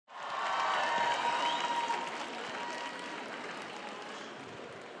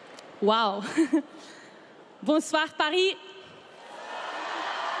Wow. Bonsoir Paris.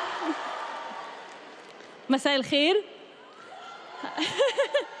 مساء الخير.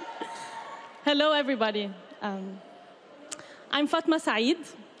 Hello everybody. I'm Fatma Said,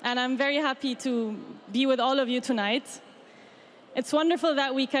 and I'm very happy to be with all of you tonight. It's wonderful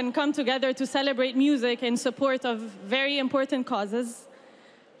that we can come together to celebrate music in support of very important causes.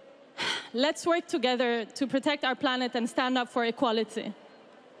 Let's work together to protect our planet and stand up for equality.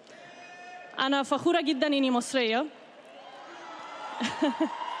 أنا فخورة جداً إني مصرية.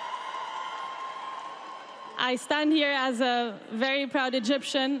 I stand here as a very proud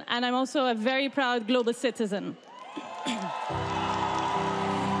Egyptian, and I'm also a very proud global citizen.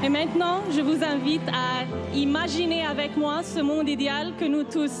 Et maintenant, je vous invite à imaginer avec moi ce monde idéal que nous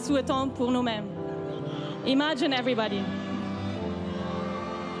tous souhaitons pour nous-mêmes. Imagine everybody.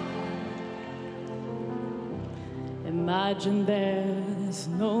 Imagine there's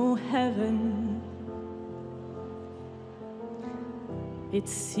no heaven.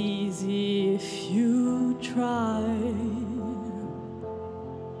 It's easy if you try.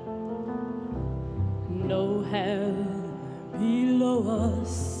 No hell below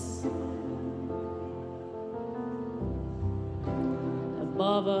us.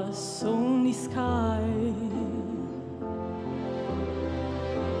 Above us, only sky.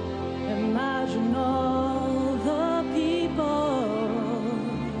 Imagine all the people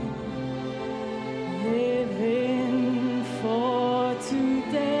living for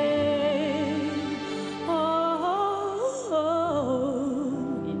today. Oh,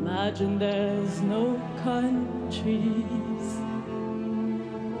 imagine there's no countries.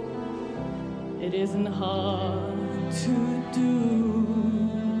 It isn't hard to do.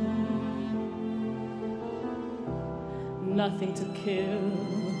 Nothing to kill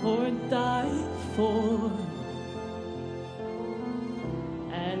or die for,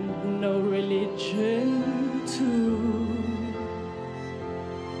 and no religion too.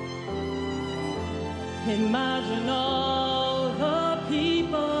 Imagine all the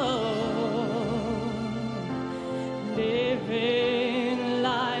people living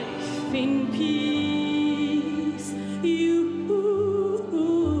life in peace.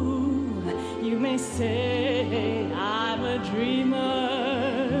 You may say I'm a dreamer,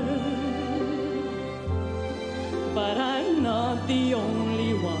 but I'm not the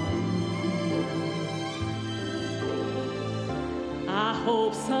only one. I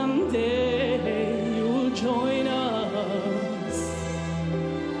hope someday you'll join us,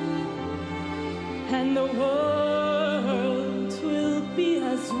 and the world will be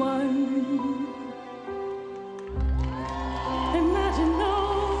as one. Imagine no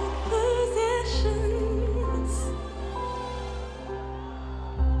possessions.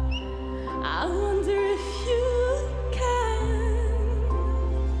 I wonder if you can.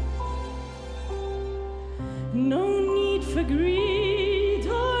 No need for greed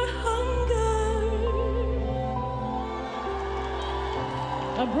or hunger.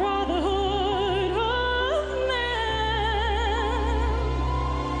 A brotherhood of man.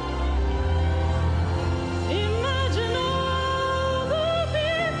 Imagine all the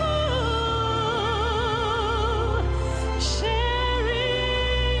people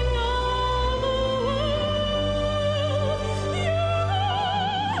sharing all the world.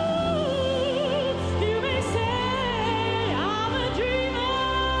 You may say I'm a dreamer,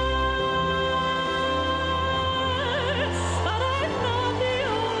 but I'm not the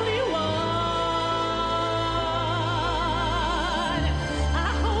only one. I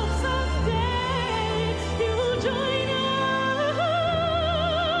hope someday you'll join us,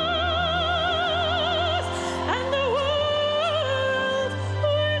 and the world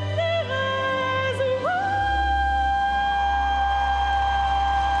would live as one.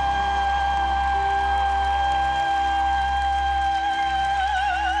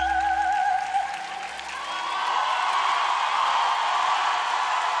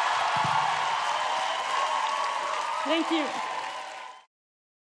 Thank you.